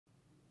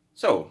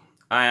So,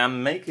 I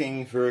am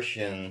making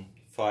version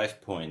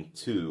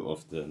 5.2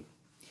 of the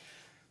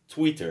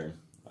tweeter.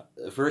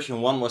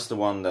 Version 1 was the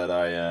one that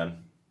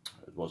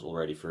it was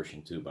already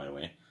version 2 by the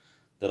way,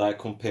 that I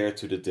compared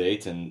to the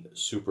date and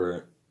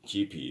Super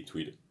GP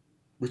tweeted,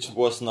 which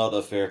was not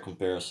a fair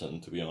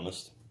comparison, to be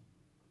honest.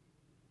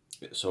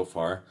 So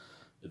far,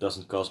 it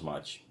doesn't cost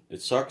much.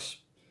 It sucks,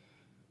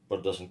 but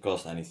it doesn't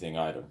cost anything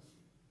either.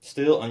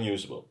 Still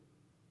unusable.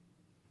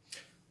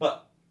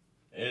 But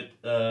it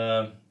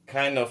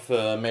kind of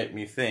made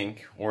me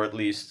think, or at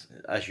least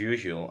as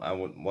usual, I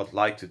would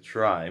like to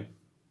try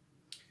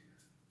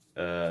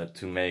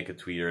to make a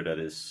tweeter that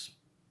is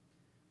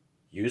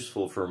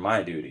useful for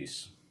my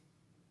duties.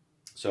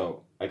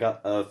 So I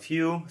got a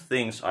few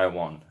things I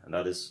want, and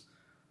that is,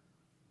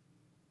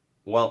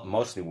 well,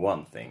 mostly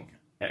one thing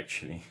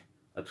actually.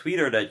 A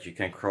tweeter that you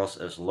can cross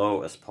as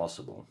low as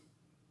possible.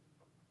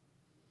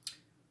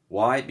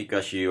 Why?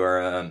 Because you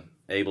are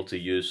able to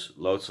use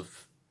loads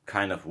of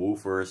kind of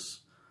woofers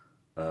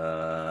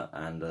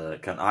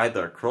and can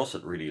either cross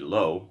it really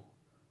low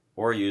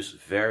or use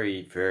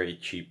very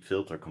cheap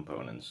filter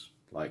components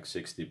like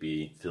 6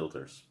 dB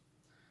filters.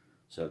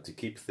 So to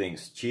keep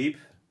things cheap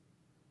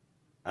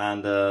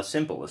and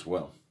simple as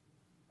well.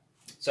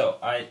 So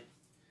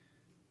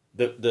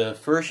the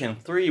version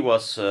 3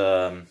 was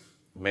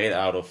made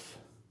out of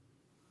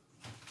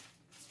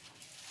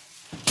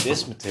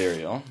this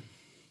material.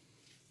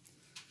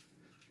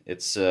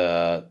 It's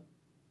 12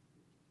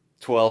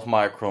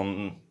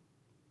 micron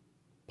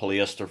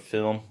polyester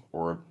film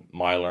or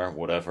mylar,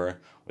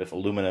 whatever, with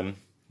aluminum,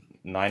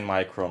 9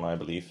 micron I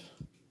believe.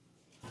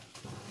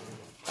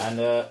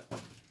 And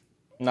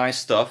nice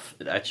stuff.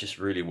 It etches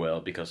really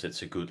well because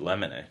it's a good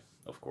laminate,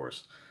 of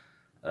course.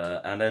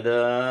 And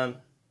it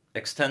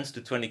extends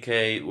to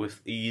 20K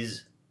with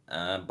ease,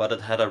 but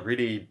it had a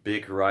really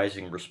big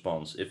rising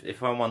response.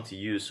 If I want to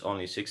use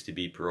only 6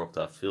 dB per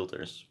octave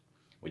filters,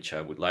 which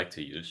I would like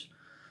to use,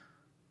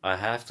 I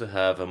have to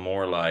have a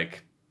more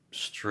like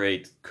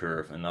straight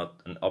curve and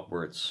not an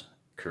upwards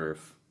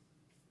curve,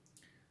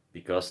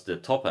 because the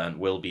top end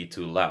will be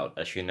too loud,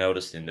 as you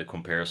noticed in the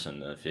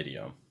comparison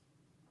video,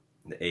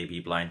 the A/B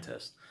blind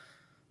test.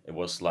 It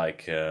was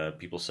like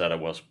people said it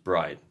was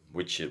bright,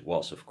 which it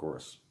was, of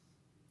course.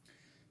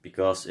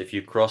 Because if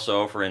you cross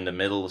over in the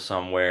middle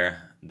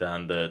somewhere,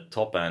 then the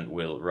top end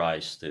will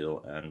rise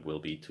still and will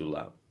be too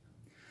loud.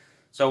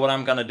 So what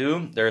I'm gonna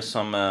do, there's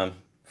some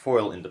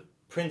foil in the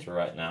printer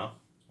right now,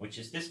 which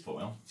is this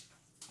foil.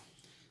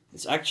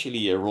 It's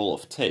actually a roll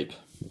of tape.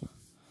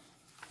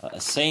 A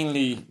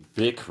insanely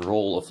big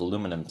roll of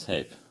aluminum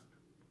tape.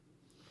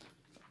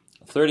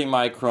 30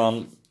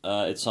 micron,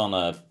 it's on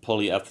a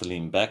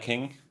polyethylene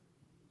backing.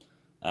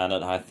 And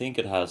I think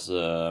it has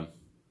a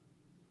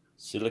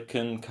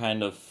silicone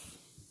kind of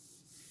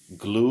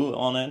glue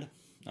on it,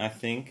 I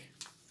think.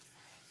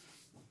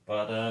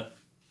 But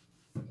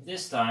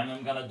this time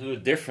I'm gonna do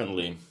it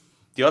differently.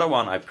 The other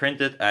one I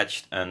printed,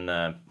 etched,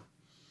 and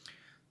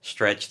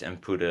stretched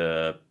and put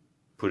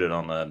it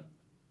on a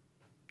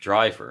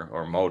driver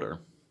or motor.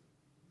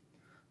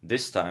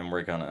 This time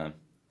we're gonna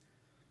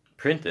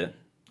print it,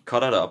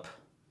 cut it up,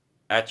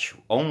 etch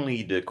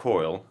only the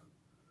coil,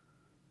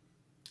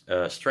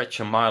 stretch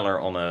a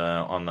mylar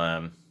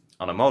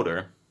on a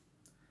motor,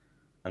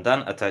 and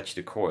then attach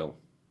the coil.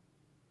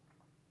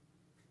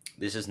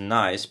 This is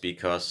nice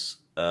because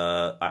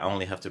I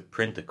only have to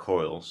print the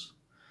coils,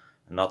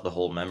 not the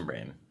whole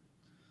membrane.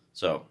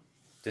 So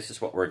this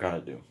is what we're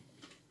gonna do.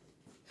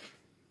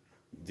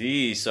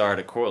 These are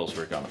the coils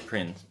we're gonna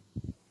print.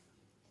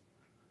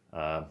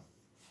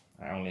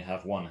 I only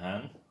have one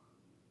hand.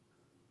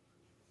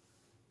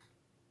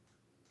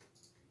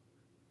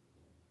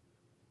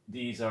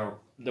 These are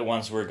the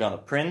ones we're gonna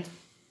print,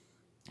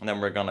 and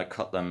then we're gonna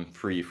cut them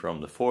free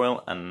from the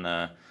foil, and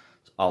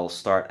I'll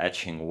start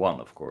etching one,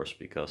 of course,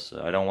 because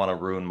I don't want to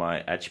ruin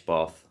my etch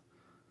bath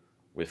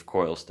with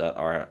coils that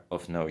are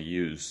of no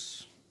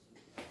use.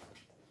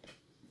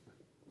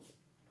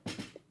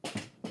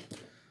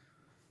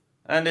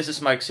 And this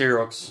is my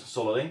Xerox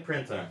solid ink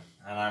printer,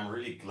 and I'm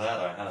really glad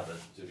I have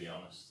it, to be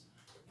honest.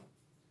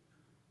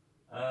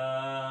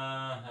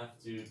 I have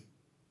to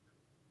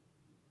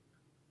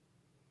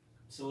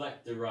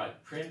select the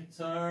right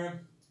printer.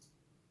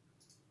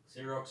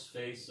 Xerox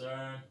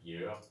Phaser,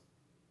 yeah.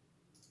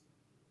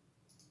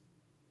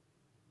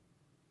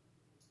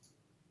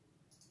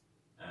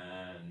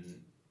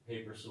 And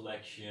paper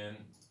selection,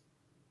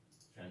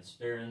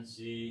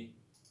 transparency,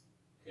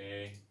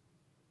 okay.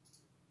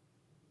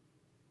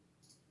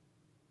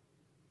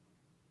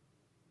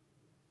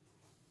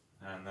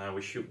 And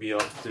we should be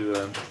off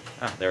to,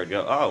 there we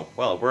go. Oh,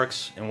 well, it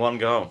works in one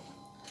go.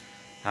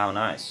 How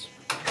nice.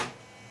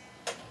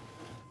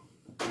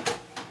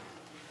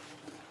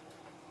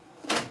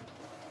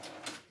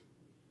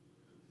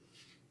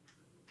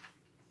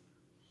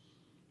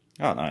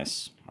 Oh,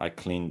 nice. I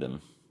cleaned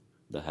them,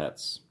 the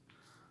heads.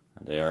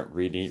 And they are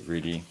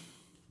really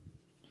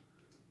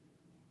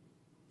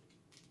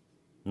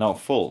no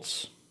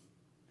faults.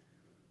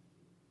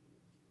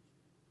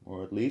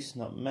 or at least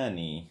not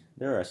many.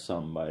 There are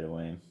some, by the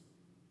way.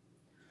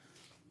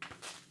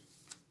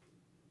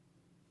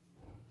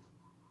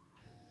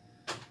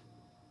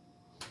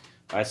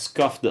 I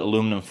scuffed the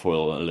aluminum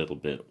foil a little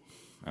bit,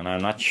 and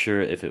I'm not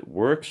sure if it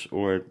works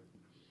or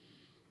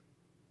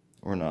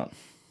not.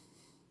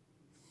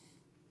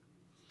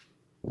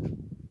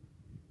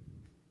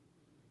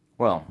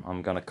 Well,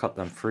 I'm gonna cut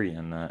them free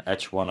and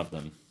etch one of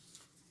them.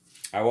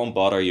 I won't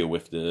bother you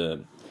with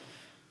the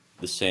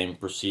same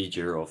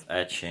procedure of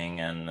etching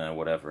and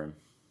whatever.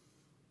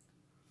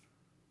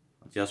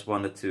 I just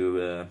wanted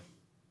to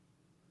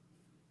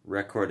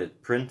record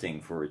it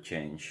printing for a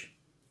change.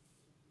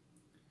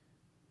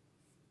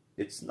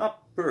 It's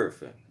not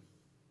perfect,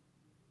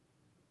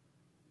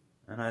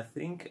 and I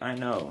think I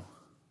know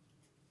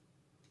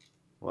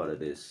what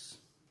it is.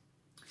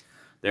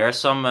 There are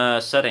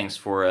some settings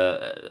for,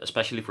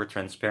 especially for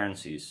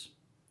transparencies,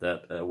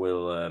 that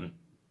will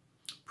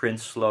print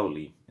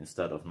slowly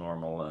instead of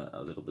normal,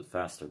 a little bit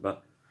faster.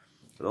 But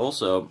it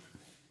also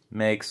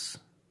makes,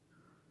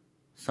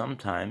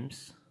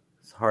 sometimes,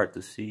 it's hard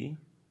to see,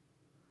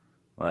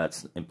 well,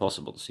 it's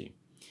impossible to see,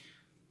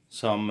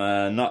 some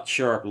not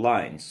sharp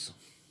lines.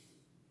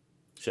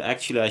 So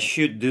actually I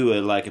should do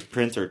like a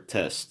printer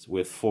test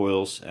with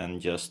foils and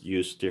just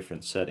use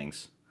different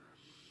settings.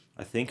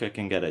 I think I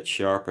can get it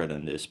sharper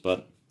than this,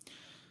 but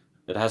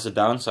it has a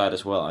downside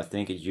as well. I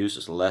think it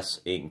uses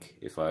less ink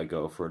if I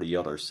go for the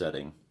other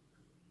setting.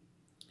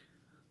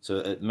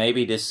 So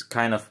maybe this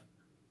kind of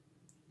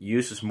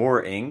uses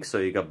more ink, so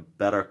you got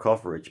better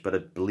coverage, but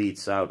it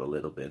bleeds out a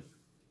little bit.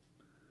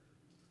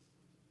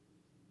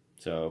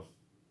 So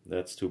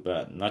that's too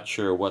bad. Not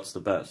sure what's the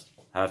best.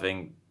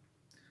 Having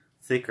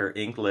thicker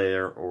ink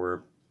layer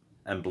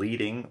and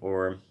bleeding,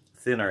 or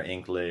thinner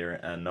ink layer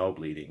and no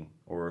bleeding,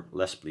 or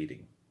less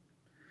bleeding.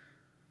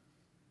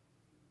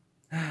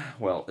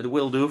 Well, it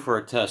will do for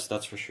a test,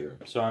 that's for sure.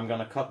 So I'm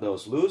gonna cut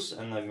those loose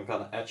and I'm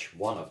gonna etch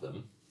one of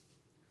them.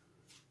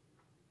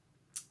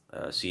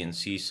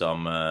 CNC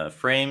some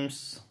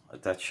frames,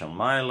 attach some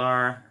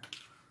mylar.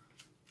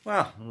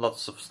 Well,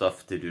 lots of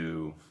stuff to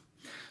do.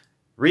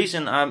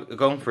 Reason I'm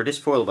going for this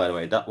foil, by the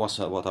way, that was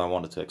what I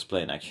wanted to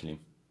explain actually.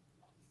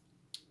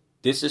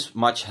 This is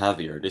much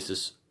heavier. This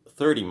is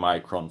 30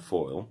 micron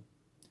foil,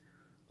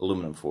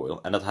 aluminum foil,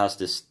 and it has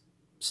this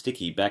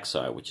sticky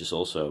backside, which is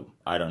also,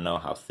 I don't know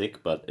how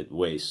thick, but it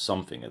weighs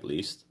something at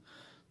least,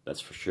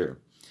 that's for sure.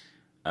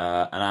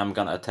 And I'm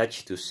gonna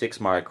attach to 6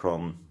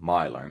 micron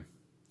mylar.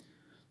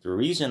 The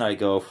reason I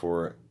go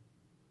for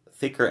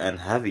thicker and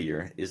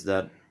heavier is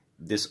that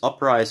this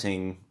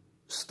uprising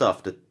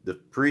stuff that the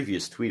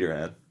previous tweeter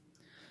had,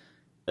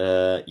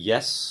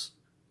 yes,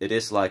 it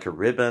is like a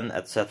ribbon,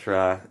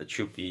 etc. It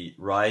should be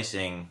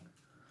rising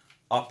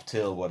up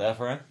till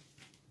whatever.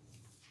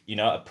 You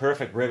know, a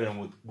perfect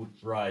ribbon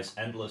would rise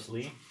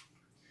endlessly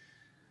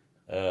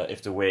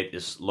if the weight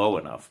is low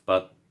enough.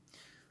 But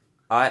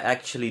I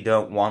actually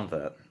don't want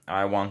that.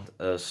 I want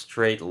a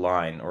straight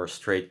line or a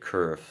straight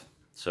curve,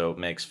 so it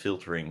makes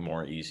filtering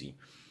more easy.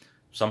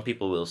 Some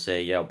people will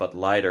say, yeah, but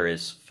lighter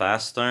is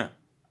faster.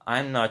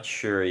 I'm not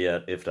sure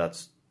yet if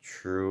that's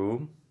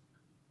true.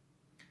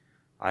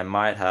 I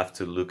might have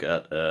to look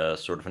at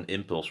sort of an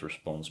impulse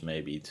response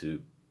maybe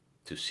to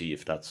see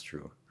if that's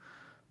true.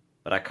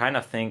 But I kind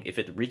of think if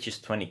it reaches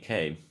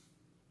 20k,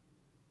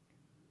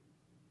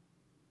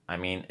 I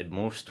mean, it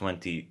moves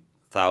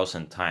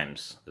 20,000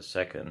 times a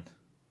second.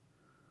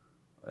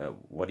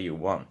 What do you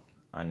want?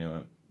 I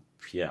know,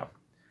 yeah.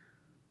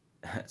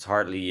 It's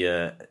hardly,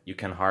 you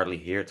can hardly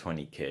hear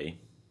 20k.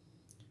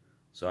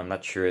 So I'm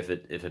not sure if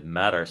it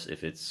matters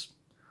if it's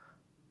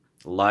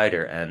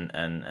lighter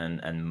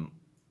and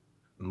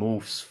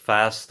moves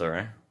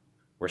faster.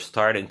 We're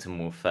starting to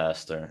move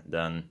faster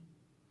than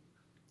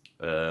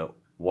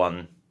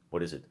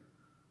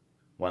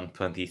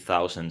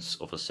 1/20,000th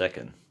of a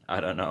second.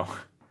 I don't know.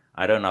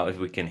 I don't know if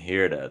we can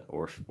hear that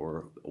or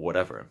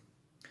whatever.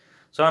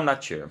 So I'm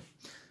not sure,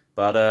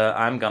 but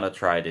I'm gonna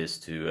try this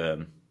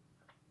to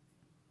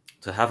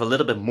have a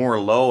little bit more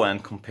low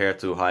end compared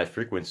to high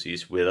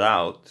frequencies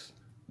without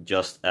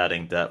just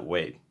adding that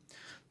weight.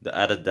 The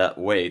added that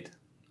weight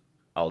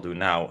I'll do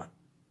now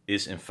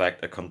is in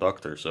fact a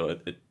conductor, so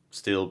it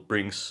still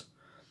brings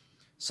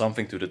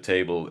something to the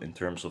table in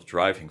terms of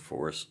driving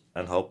force,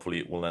 and hopefully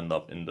it will end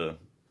up in the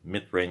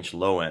mid-range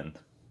low end.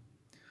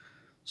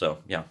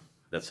 So yeah,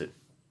 that's it.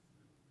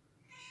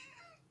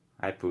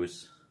 Hi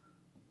Poos.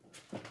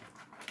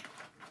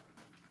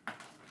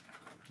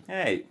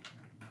 Hey.